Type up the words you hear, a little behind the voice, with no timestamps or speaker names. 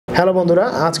Hello বন্ধুরা,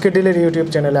 আজকে ডিলের YouTube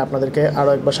চ্যানেলে আপনাদেরকে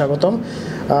আরও একবার স্বাগতম।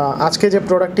 আজকে যে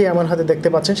প্রোডাক্টটি আমার হাতে দেখতে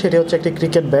পাচ্ছেন সেটি হচ্ছে একটি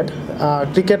ক্রিকেট ব্যাট।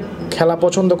 ক্রিকেট খেলা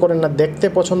পছন্দ করেন না, দেখতে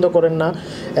পছন্দ করেন না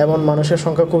এমন মানুষের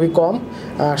সংখ্যা খুবই কম।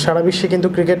 সারা বিশ্বে কিন্তু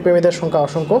ক্রিকেট প্রেমীদের সংখ্যা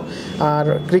অসংখ্য। আর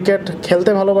ক্রিকেট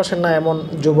খেলতে ভালোবাসেন না এমন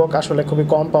যুবক আসলে খুবই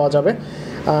কম পাওয়া যাবে।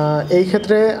 এই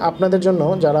ক্ষেত্রে আপনাদের জন্য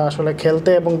যারা আসলে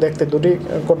খেলতে এবং দেখতে দুটি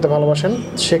করতে ভালোবাসেন,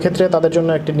 সেক্ষেত্রে তাদের জন্য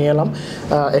একটি নিয়ে এলাম,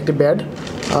 একটি ব্যাট,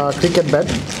 ক্রিকেট ব্যাট।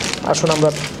 আসুন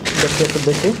আমরা একটু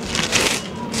দেখি।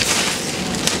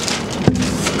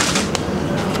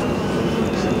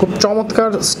 খুব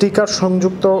চমৎকার স্টিকার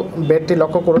সংযুক্ত ব্যাটটি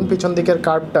লক্ষ্য করুন। পিছন দিকের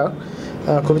কার্ভটা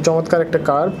খুবই চমৎকার একটা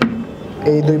কার্ভ,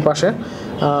 এই দুই পাশে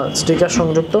স্টিকার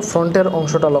সংযুক্ত। ফ্রন্টের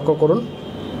অংশটা লক্ষ্য করুন।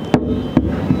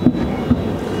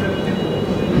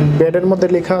 ব্যাটের মধ্যে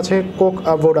লেখা আছে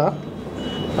কোকআবোরা।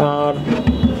 আর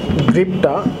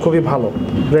গ্রিপটা খুবই ভালো।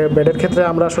 ব্যাটের ক্ষেত্রে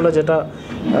আমরা আসলে যেটা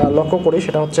লক্ষ্য করি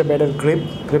সেটা হচ্ছে ব্যাটের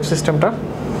গ্রিপ সিস্টেমটা।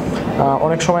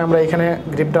 অনেক সময় আমরা এখানে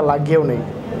গ্রিপটা লাগিয়েও নেই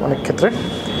অনেক ক্ষেত্রে।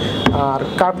 আর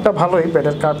কার্ভটা ভালোই,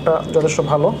 ব্যাটের কার্ভটা যথেষ্ট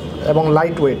ভালো এবং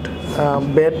লাইট ওয়েট।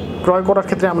 ব্যাট ক্রয় করার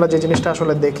ক্ষেত্রে আমরা যে জিনিসটা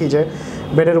আসলে দেখি যে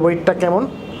ব্যাটের ওয়েটটা কেমন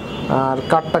আর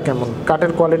কাঠটা কেমন।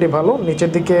 কাঠের কোয়ালিটি ভালো,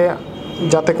 নিচের দিকে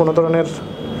যাতে কোনো ধরনের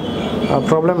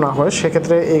প্রবলেম না হয়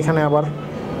সেক্ষেত্রে এইখানে আবার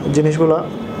জিনিসগুলো,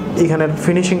 এইখানের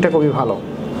ফিনিশিংটা খুবই ভালো।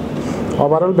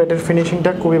 ওভারঅল ব্যাটের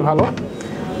ফিনিশিংটা খুবই ভালো,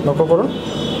 লক্ষ্য করুন।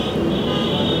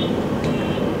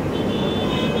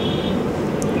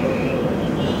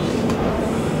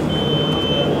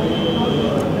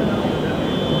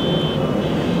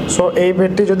 সো এই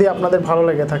ব্যাটটি যদি আপনাদের ভালো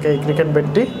লেগে থাকে, এই ক্রিকেট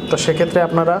ব্যাটটি, তো সেক্ষেত্রে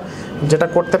আপনারা যেটা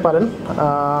করতে পারেন,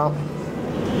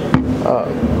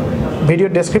 ভিডিও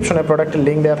ডেসক্রিপশনে প্রোডাক্টের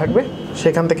লিঙ্ক দেওয়া থাকবে,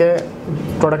 সেখান থেকে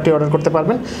প্রোডাক্টটি অর্ডার করতে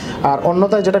পারবেন। আর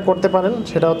অন্যথায় যেটা করতে পারেন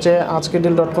সেটা হচ্ছে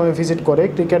ajkerdeal.com-এ ভিজিট করে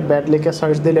ক্রিকেট ব্যাট লিখে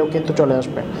সার্চ দিলেও কিন্তু চলে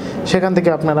আসবে। সেখান থেকে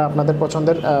আপনারা আপনাদের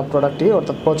পছন্দের প্রোডাক্টটি,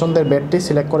 অর্থাৎ পছন্দের ব্যাটটি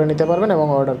সিলেক্ট করে নিতে পারবেন এবং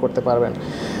অর্ডার করতে পারবেন।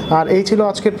 আর এই ছিল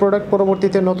আজকের প্রোডাক্ট।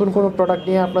 পরবর্তীতে নতুন কোনো প্রোডাক্ট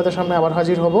নিয়ে আপনাদের সামনে আবার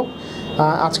হাজির হব।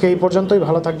 আজকে এই পর্যন্তই।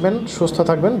 ভালো থাকবেন, সুস্থ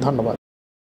থাকবেন, ধন্যবাদ।